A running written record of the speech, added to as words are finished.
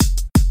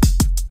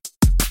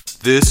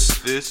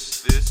This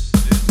is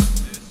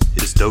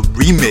the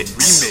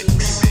remix.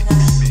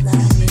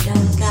 Love you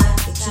don't got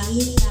the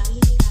key.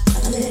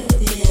 A little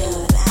bit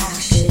of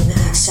action,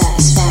 max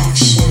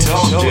satisfaction.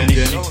 Tell Jenny.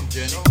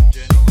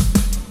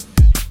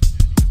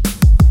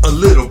 A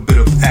little bit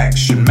of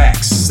action,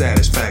 max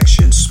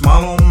satisfaction.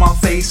 Smile on my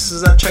face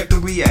as I check the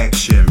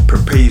reaction.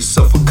 Prepare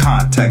yourself for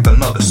contact,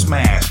 another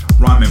smash.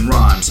 Rhyming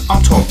rhymes,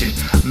 I'm talking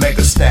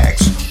mega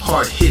stacks.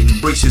 Hard hitting,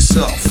 brace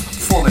yourself.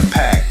 Full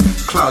impact,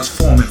 clouds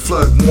forming,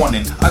 flood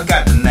warning. I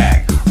got the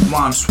knack.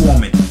 Rhyme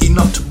swarming,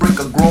 enough to break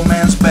a grown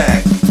man's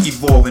back.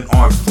 Evolving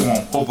art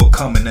form,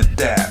 overcoming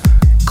adapt.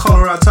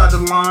 Color outside the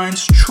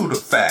lines, true to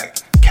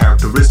fact.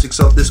 Characteristics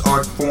of this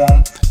art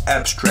form,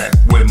 abstract.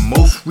 Where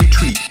most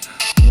retreat,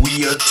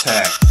 we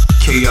attack.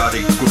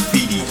 Chaotic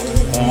graffiti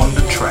on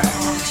the track.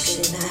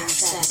 Action, max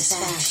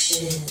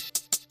satisfaction.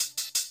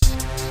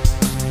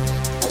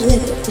 A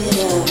little bit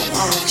of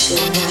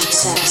action, max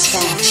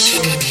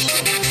satisfaction.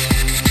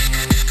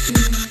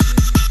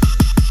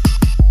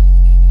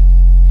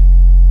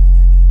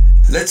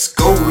 Let's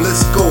go,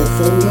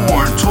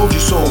 forewarned, told you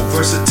so.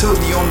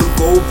 Versatility on the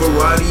go,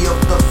 variety of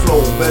the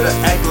flow. Better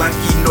act like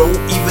you know,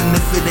 even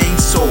if it ain't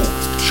so.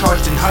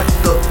 Charged and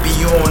hyped up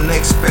beyond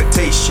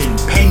expectation.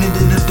 Painted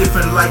in a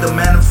different light, a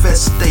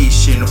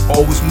manifestation.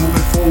 Always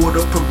moving forward,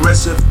 a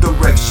progressive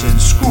direction.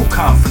 Screw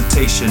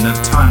confrontation, a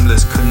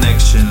timeless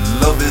connection.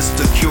 Love is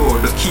the cure,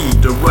 the key,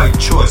 the right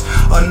choice.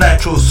 A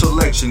natural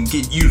selection,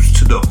 get used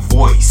to the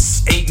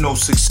voice. Ain't no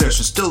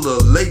succession, still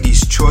the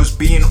lady's choice.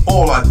 Being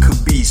all I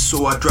could be,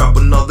 so I drop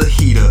another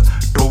heater.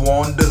 Throw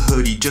on the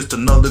hoodie, just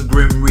another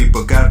grim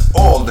reaper. Got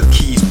all the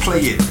keys,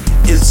 play it,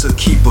 it's a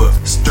keeper.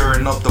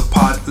 Stirring up the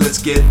pot, let's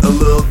get a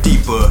little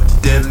deeper.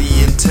 Deadly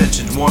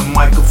intentions, one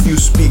mic, a few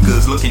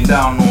speakers. Looking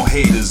down on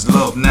haters,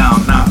 love now,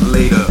 not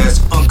later.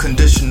 That's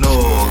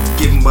unconditional,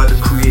 given by the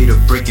creator.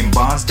 Breaking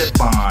bonds that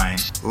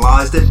bind,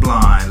 lies that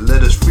blind.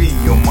 Let us free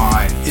your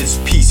mind, it's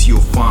peace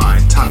you'll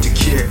find. Time to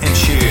care and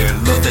share,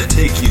 love that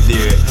take you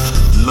there.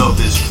 Love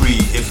is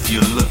free if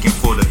you're looking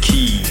for the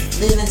key.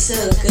 Living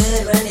so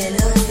good, running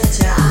over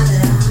to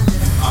honor.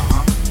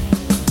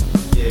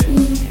 Yeah.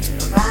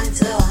 Riding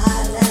so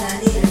hard that I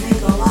need to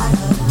drink of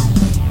water.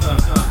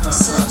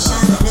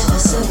 Sunshine never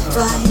so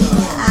bright in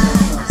your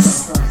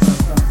eyes.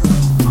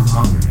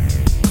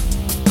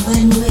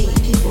 One way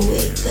people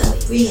wake up,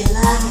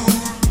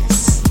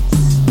 realize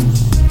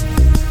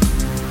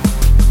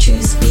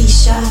truth be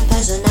sharp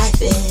as a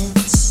knife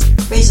ends.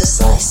 Razor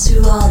slice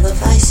through all the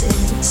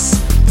vices.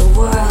 The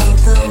world,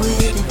 though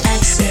it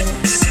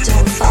entices,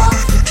 don't fall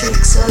for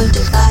tricks or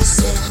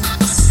devices.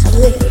 A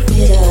little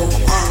bit of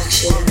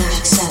action,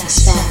 max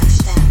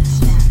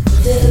satisfaction. A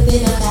little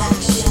bit of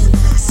action,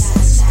 max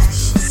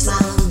satisfaction.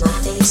 Smile on my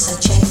face, I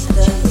check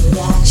the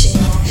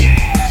reaction.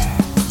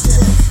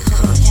 Tough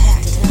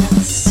contact,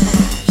 another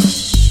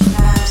smash.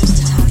 Rhymes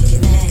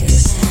talking mega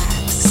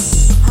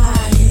stacks.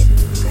 Hard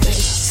hitting,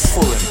 gracious.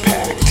 Full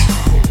impact.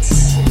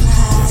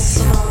 Clouds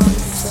on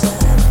the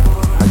flood.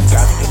 I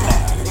got the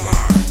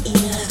knack.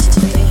 Enough to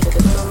break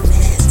a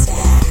romance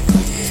back.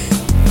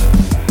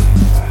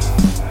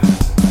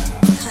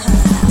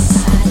 Color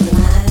outside the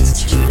lines,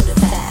 true to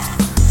fact.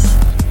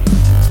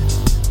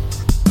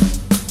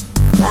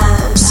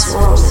 Rhyme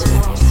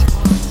swarming.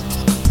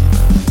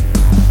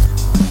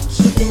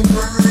 Keep in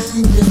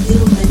mind,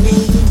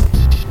 illuminate.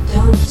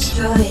 Don't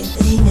destroy a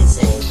thing as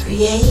they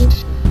create.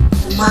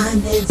 The mind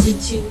bends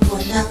into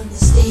another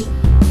state.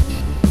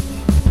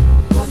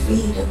 Where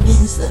freedom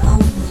is the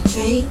only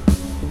trait.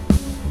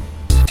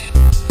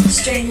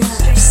 Straight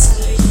up,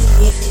 see,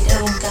 if you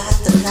don't got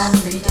the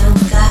love, you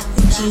don't got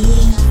the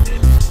key.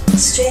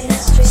 Straight up,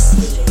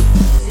 see,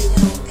 if you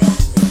don't got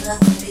the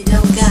love, you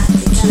don't got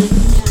the key.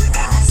 I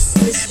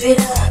said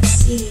straight up,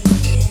 see,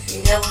 if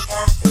you don't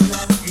got the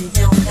love, you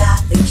don't got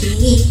the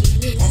key.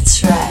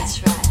 That's right.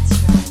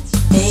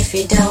 If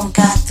you don't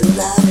got the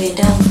love, you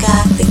don't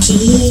got the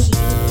key.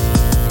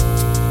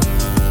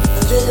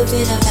 A little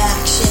bit of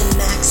action,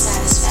 max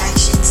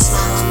satisfaction.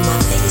 Smile on my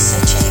face, I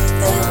check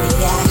the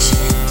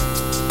reaction.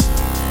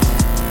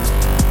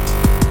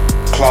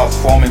 Clouds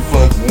forming,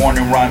 flood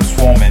warning, rhyme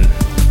swarming.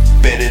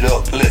 Bet it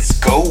up, let's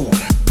go.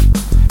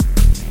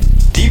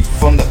 Deep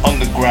from the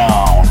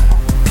underground.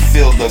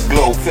 Feel the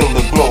glow,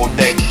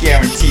 that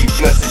guaranteed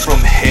blessing from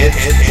head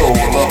to toe.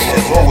 Love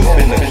has always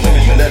been the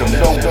key, let 'em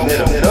know, let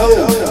 'em know.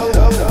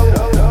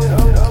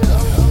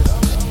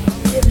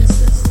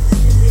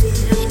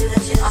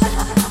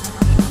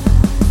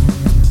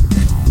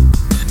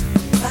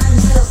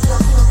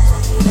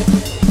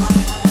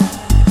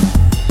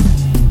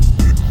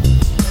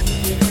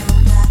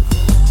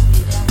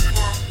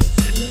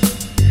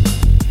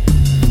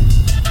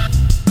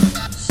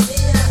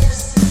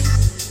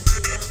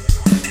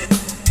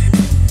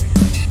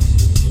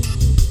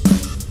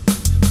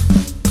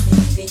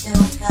 If you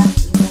don't got